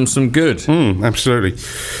should do them some good. Absolutely.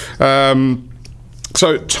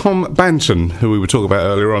 So Tom Banton, who we were talking about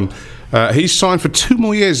earlier on, he's signed for 2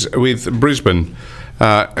 more years with Brisbane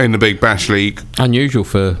in the Big Bash League. Unusual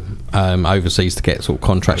for overseas to get sort of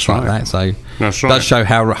contracts like that, so That's it does show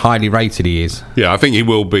how highly rated he is. Yeah, I think he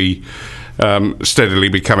will be steadily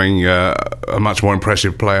becoming a much more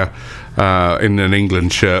impressive player in an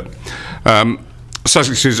England shirt.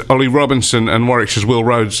 Sussex's Ollie Robinson and Warwickshire's Will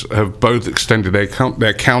Rhodes have both extended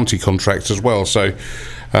their county contracts as well, so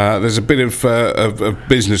there's a bit of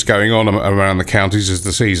business going on around the counties as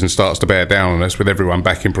the season starts to bear down on us, with everyone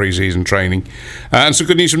back in pre-season training. And some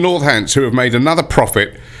good news from Northants, who have made another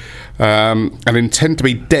profit and intend to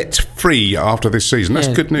be debt-free after this season. That's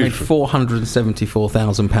good news.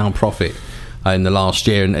 £474,000 profit in the last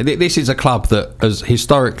year, and this is a club that has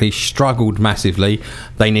historically struggled massively.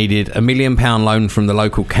 They needed £1 million loan from the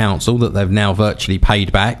local council that they've now virtually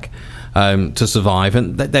paid back to survive,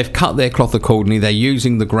 and they've cut their cloth accordingly. They're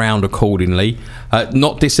using the ground accordingly,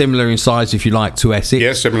 not dissimilar in size, if you like, to Essex.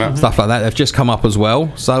 Yeah, similar stuff like that. They've just come up as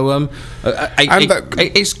well, so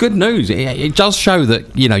it's good news. It does show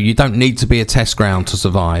that you don't need to be a test ground to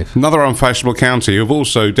survive. Another unfashionable county who've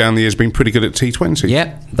also down the years been pretty good at T20.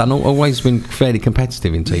 Yeah, they've always been fairly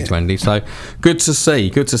competitive in T20, so good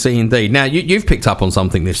to see indeed. Now you've picked up on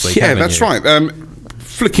something this week. Yeah, that's right.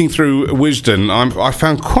 Flicking through Wisden, I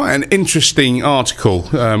found quite an interesting article,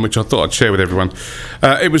 which I thought I'd share with everyone.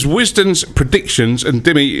 It was Wisden's predictions, and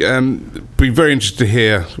Dimmy, be very interested to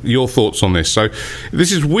hear your thoughts on this. So,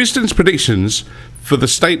 this is Wisden's predictions for the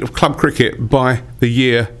state of club cricket by the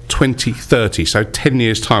year 2030, so 10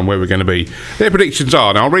 years' time, where we're going to be. Their predictions are,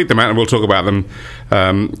 and I'll read them out and we'll talk about them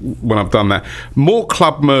when I've done that. More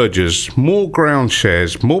club mergers, more ground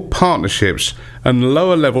shares, more partnerships, and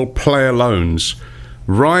lower-level player loans.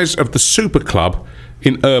 Rise of the super club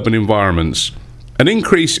in urban environments, an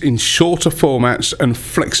increase in shorter formats and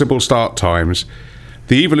flexible start times,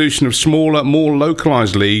 the evolution of smaller, more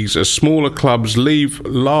localised leagues as smaller clubs leave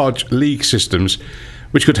large league systems,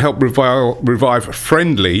 which could help revive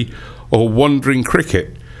friendly or wandering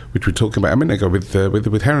cricket, which we were talking about a minute ago with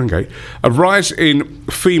Herongate, a rise in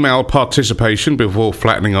female participation before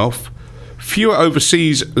flattening off, fewer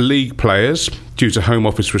overseas league players due to Home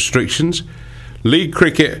Office restrictions. League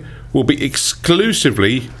cricket will be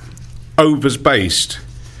exclusively overs based,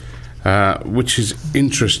 which is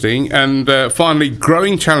interesting. And finally,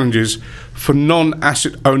 growing challenges for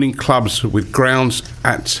non-asset owning clubs with grounds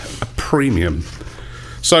at a premium.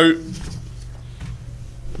 So,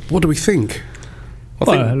 what do we think?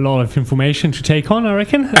 A lot of information to take on, I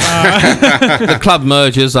reckon. The club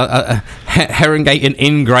mergers, Herongate and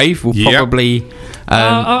Ingrave will probably.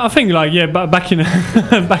 I think, back in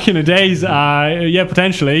the days,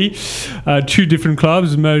 potentially, 2 different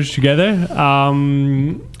clubs merged together.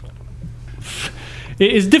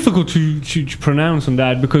 It's difficult to pronounce on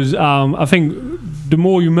that, because I think the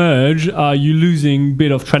more you merge, you're losing a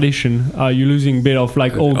bit of tradition. You're losing a bit of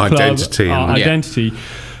old identity. Club identity.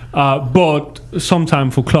 But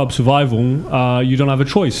sometimes for club survival, you don't have a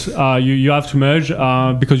choice. You have to merge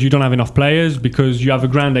because you don't have enough players, because you have a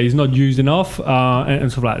ground that is not used enough,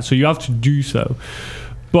 and stuff like that. So you have to do so.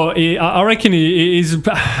 But I reckon it is.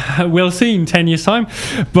 We'll see in 10 years' time.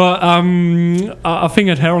 But I think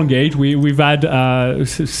at Herongate we've had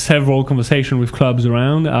several conversations with clubs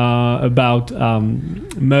around about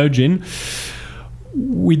merging.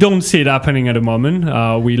 We don't see it happening at the moment.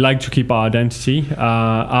 We like to keep our identity,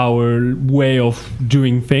 our way of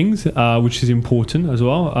doing things, which is important as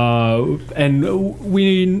well. And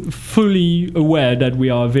we're fully aware that we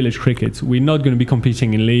are village cricket. We're not going to be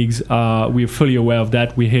competing in leagues. We're fully aware of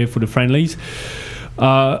that. We're here for the friendlies.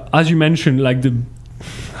 As you mentioned, the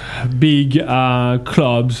big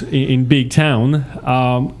clubs in big town,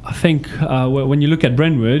 I think when you look at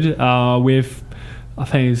Brentwood, with I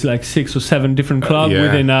think it's 6 or 7 different clubs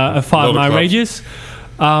within a 5-mile radius.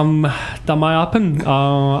 That might happen.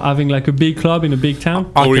 Having a big club in a big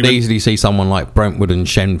town. I could easily see someone like Brentwood and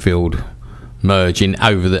Shenfield merging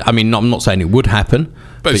over the. I mean, I'm not saying it would happen,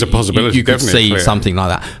 but it's a possibility. You could see something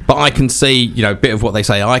like that. But I can see, a bit of what they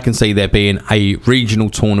say. I can see there being a regional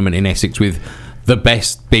tournament in Essex with the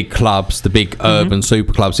best big clubs, the big urban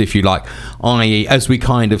super clubs, if you like, i.e., as we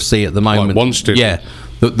kind of see at the moment. Like Wanstead. Yeah.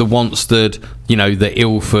 The Wanstead, the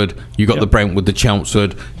Ilford, you got the Brentwood, the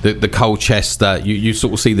Chelmsford, the Colchester. You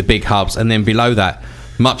sort of see the big hubs, and then below that,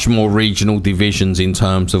 much more regional divisions in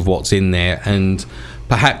terms of what's in there. And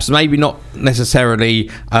perhaps maybe not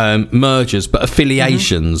necessarily mergers, but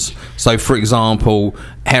affiliations. So, for example,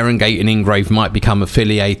 Herongate and Ingrave might become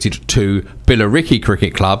affiliated to Billericay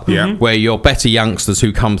Cricket Club, where your better youngsters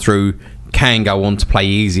who come through can go on to play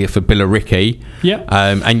easier for Billericay.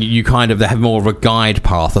 And you kind of have more of a guide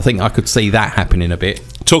path. I think I could see that happening a bit.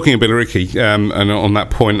 Talking of Billericay, and on that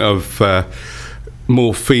point of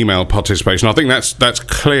more female participation, I think that's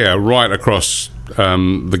clear right across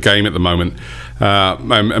the game at the moment.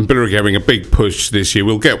 And Billericay having a big push this year.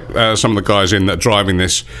 We'll get some of the guys in that are driving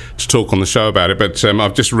this to talk on the show about it, but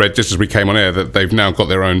I've just read, just as we came on air, that they've now got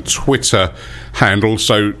their own Twitter handle,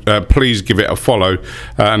 so please give it a follow,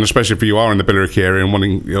 and especially if you are in the Billericay area and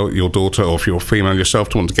wanting your daughter, or if you're a female yourself,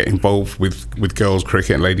 to want to get involved with girls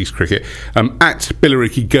cricket and ladies cricket, at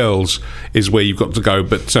Billericay Girls is where you've got to go.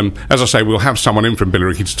 But as I say, we'll have someone in from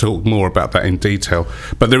Billericay to talk more about that in detail.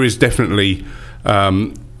 But there is definitely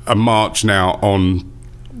a march now on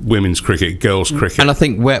women's cricket, girls cricket. And I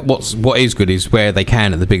think what is good is where they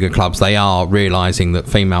can at the bigger clubs, they are realising that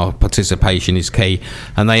female participation is key,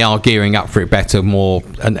 and they are gearing up for it better, more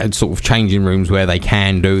and sort of changing rooms where they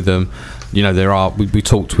can do them. You know, there are. We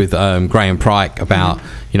talked with Graham Pryke about,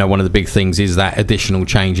 you know, one of the big things is that additional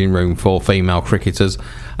changing room for female cricketers.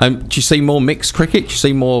 Do you see more mixed cricket? Do you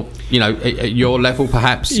see more, you know, at your level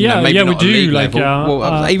perhaps? You know, maybe not we do. League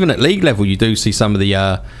level. Even at league level, you do see some of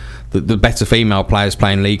the better female players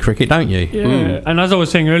playing league cricket, don't you? Yeah. And as I was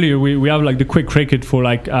saying earlier, we have like the quick cricket for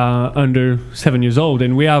like under 7 years old,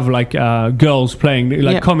 and we have like girls playing,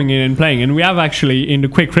 like coming in and playing, and we have actually in the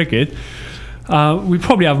quick cricket. We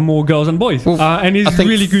probably have more girls than boys, and it's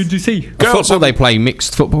really good to see. Football, they play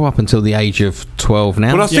mixed football up until the age of 12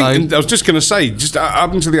 now. Well, I was just going to say, just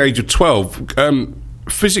up until the age of 12,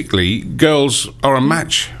 physically, girls are a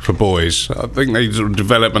match for boys. I think they sort of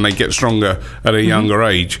develop and they get stronger at a younger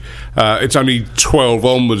age. It's only 12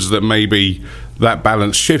 onwards that maybe that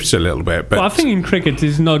balance shifts a little bit. But I think in cricket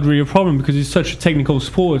it's not really a problem because it's such a technical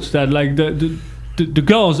sport that like the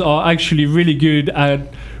girls are actually really good at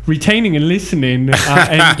retaining and listening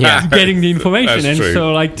and getting the information. And true.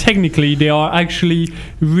 So like technically they are actually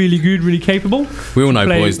really good, really capable. We all know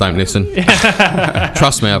boys don't listen.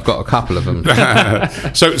 Trust me, I've got a couple of them.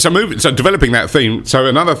 So developing that theme. So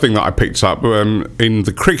another thing that I picked up in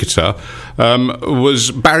the Cricketer was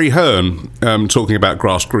Barry Hearn talking about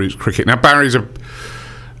grassroots cricket. Now Barry's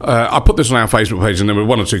I put this on our Facebook page and there were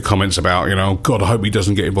one or two comments about, you know, God, I hope he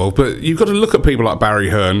doesn't get involved. But you've got to look at people like Barry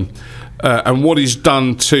Hearn and what he's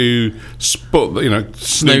done to sport, you know,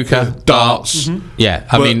 snooker, darts. Mm-hmm. Yeah,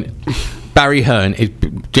 I mean, Barry Hearn,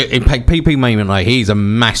 people may not know, he's a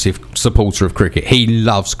massive supporter of cricket. He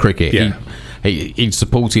loves cricket. Yeah. He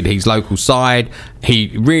supported his local side.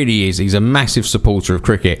 He really is. He's a massive supporter of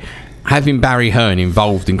cricket. Having Barry Hearn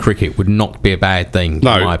involved in cricket would not be a bad thing, in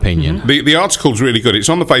my opinion. Mm-hmm. The article's really good. It's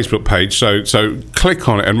on the Facebook page, so click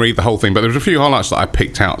on it and read the whole thing. But there's a few highlights that I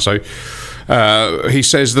picked out. So he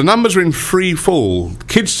says, the numbers are in free fall.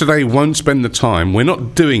 Kids today won't spend the time. We're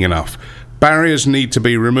not doing enough. Barriers need to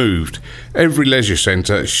be removed. Every leisure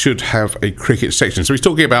centre should have a cricket section. So he's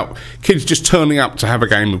talking about kids just turning up to have a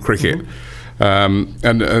game of cricket.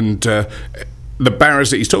 Mm-hmm. The barriers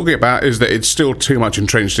that he's talking about is that it's still too much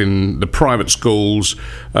entrenched in the private schools,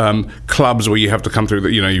 clubs where you have to come through.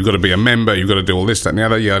 You know, you've got to be a member, you've got to do all this, that, and the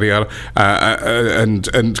other, yada yada,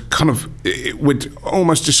 and kind of with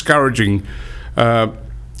almost discouraging.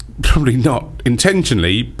 Probably not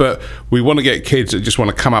intentionally, but we want to get kids that just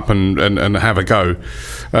want to come up and have a go.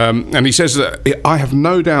 And he says that I have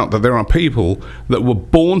no doubt that there are people that were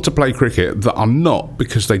born to play cricket that are not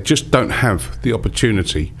because they just don't have the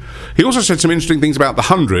opportunity. He also said some interesting things about the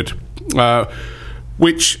 100,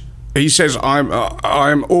 which he says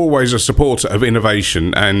I'm always a supporter of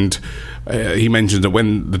innovation, and he mentioned that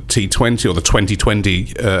when the T20 or the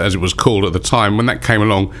 2020 as it was called at the time, when that came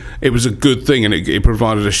along, it was a good thing, and it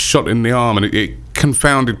provided a shot in the arm, and it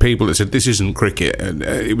confounded people that said this isn't cricket, and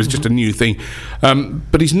it was just a new thing.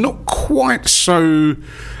 But he's not quite so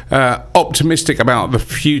optimistic about the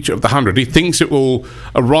future of the 100. He thinks it will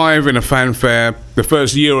arrive in a fanfare. The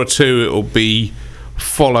first year or two it will be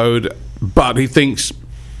followed, but he thinks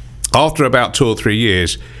after about 2 or 3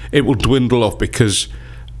 years it will dwindle off because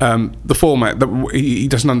the format, that he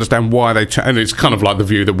doesn't understand why they and it's kind of like the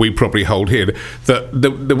view that we probably hold here, that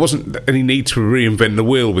there wasn't any need to reinvent the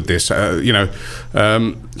wheel with this. A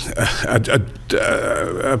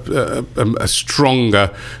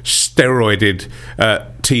stronger steroided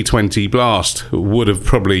T20 blast would have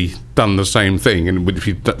probably done the same thing, and if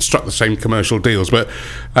you struck the same commercial deals. But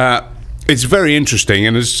it's very interesting,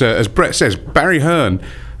 and as Brett says, Barry Hearn,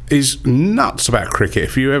 is nuts about cricket.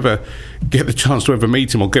 If you ever get the chance to ever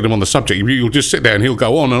meet him or get him on the subject, you'll just sit there and he'll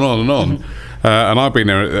go on and on and on. And I've been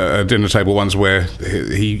there at a dinner table once where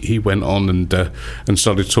he went on and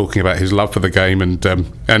started talking about his love for the game and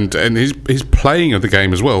his playing of the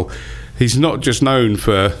game as well. He's not just known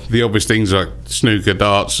for the obvious things like snooker,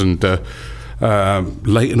 darts, and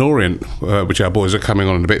Leighton Orient, which our boys are coming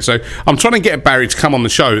on in a bit. So I'm trying to get Barry to come on the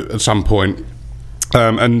show at some point.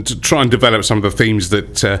 And try and develop some of the themes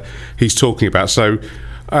that he's talking about. So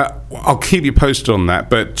I'll keep you posted on that.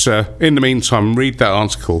 But in the meantime, read that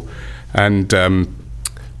article and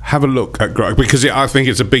have a look at Grok, because I think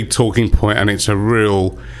it's a big talking point and it's a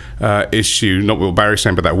real issue. Not what Barry's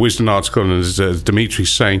saying, but that Wisden article, and as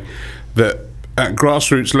Dimitri's saying, that at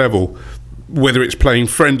grassroots level, whether it's playing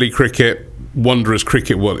friendly cricket, Wanderers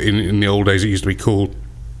cricket, what in the old days it used to be called,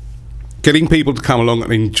 getting people to come along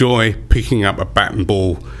and enjoy picking up a bat and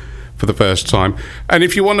ball for the first time. And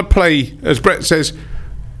if you want to play, as Brett says,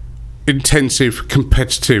 intensive,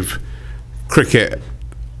 competitive cricket,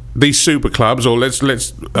 these super clubs, or let's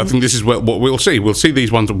I think this is what we'll see. We'll see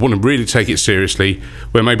these ones that want to really take it seriously,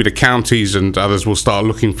 where maybe the counties and others will start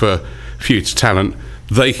looking for future talent.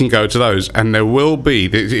 They can go to those, and there will be.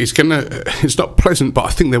 It's not pleasant, but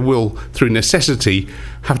I think there will, through necessity,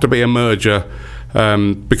 have to be a merger.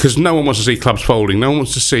 Because no one wants to see clubs folding. No one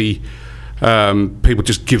wants to see people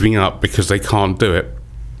just giving up because they can't do it.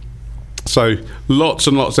 So lots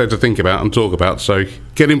and lots there to think about and talk about. So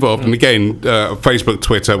get involved. And again, Facebook,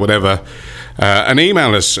 Twitter, whatever. And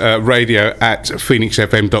email us,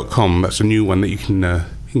 radio@phoenixfm.com. That's a new one that you can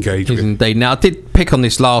engage with. Indeed. Now, I did pick on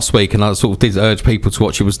this last week, and I sort of did urge people to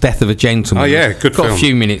watch. It was Death of a Gentleman. Oh, yeah, good Got film. a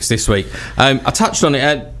few minutes this week. I touched on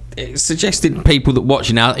it. It suggested people that watch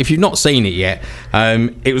it now, if you've not seen it yet,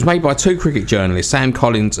 it was made by two cricket journalists, Sam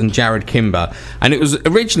Collins and Jared Kimber, and it was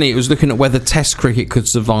looking at whether Test cricket could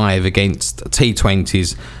survive against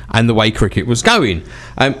T20s and the way cricket was going.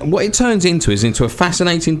 What it turns into is a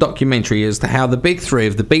fascinating documentary as to how the big three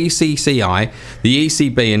of the BCCI, the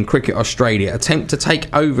ECB and Cricket Australia attempt to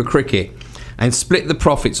take over cricket and split the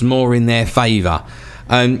profits more in their favour.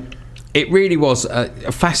 It really was a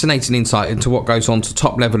fascinating insight into what goes on to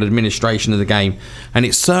top-level administration of the game, and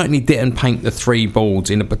it certainly didn't paint the three boards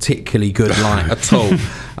in a particularly good light at all.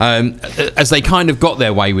 As they kind of got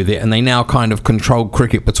their way with it, and they now kind of control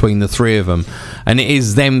cricket between the three of them, and it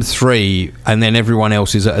is them three, and then everyone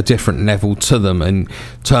else is at a different level to them in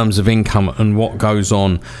terms of income and what goes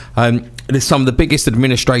on. There's some of the biggest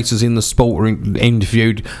administrators in the sport were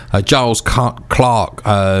interviewed. Giles Clark,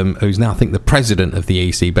 who's now I think the president of the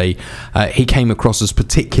ECB, he came across as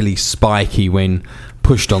particularly spiky when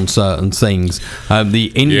pushed on certain things.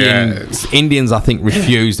 The Indians I think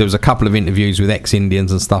refused. There was a couple of interviews with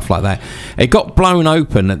ex-Indians and stuff like that. It got blown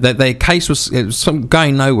open. Their case was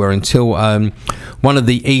going nowhere until one of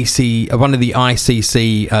the ICC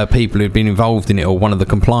people who'd been involved in it, or one of the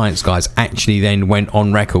compliance guys, actually then went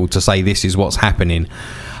on record to say this is what's happening.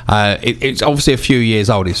 It's obviously a few years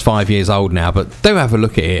old. It's 5 years old now, but do have a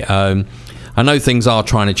look at it. I know things are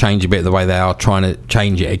trying to change a bit the way they are trying to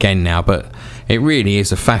change it again now, but it really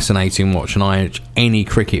is a fascinating watch, and I urge any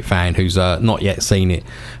cricket fan who's not yet seen it.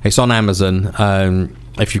 It's on Amazon.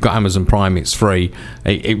 If you've got Amazon Prime, it's free.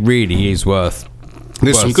 It really is worth.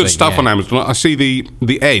 There's some good stuff on Amazon. I see the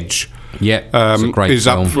Edge. Yeah, it's a great is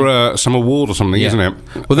film. up for some award or something, isn't it?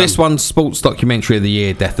 Well, this one's Sports Documentary of the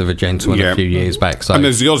Year, Death of a Gentleman, a few years back. So. And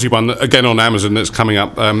there's the Aussie one, again on Amazon, that's coming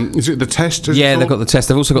up. Is it The Test? They've got The Test.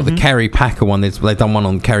 They've also got the Kerry Packer one. They've done one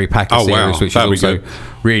on Kerry Packer series, which is also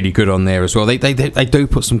really good on there as well. They do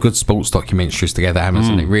put some good sports documentaries together,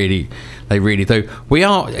 Amazon. They really do. We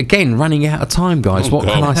are, again, running out of time, guys. What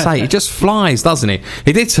can I say? It just flies, doesn't it?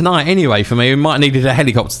 It did tonight anyway for me. We might have needed a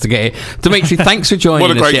helicopter to get it. Dimitri, thanks for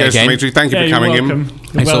joining us. What a great guest, again. Dimitri. Thank you for coming in.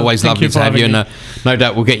 It's always lovely to have you, and no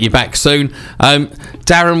doubt we'll get you back soon.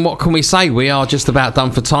 Darren, what can we say? We are just about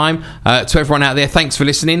done for time. To everyone out there, thanks for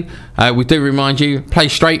listening. We do remind you, play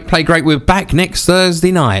straight, play great. We're back next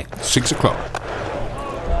Thursday night. 6 o'clock.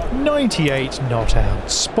 98 Not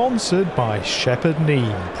Out, sponsored by Shepherd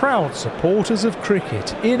Neame, proud supporters of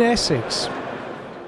cricket in Essex.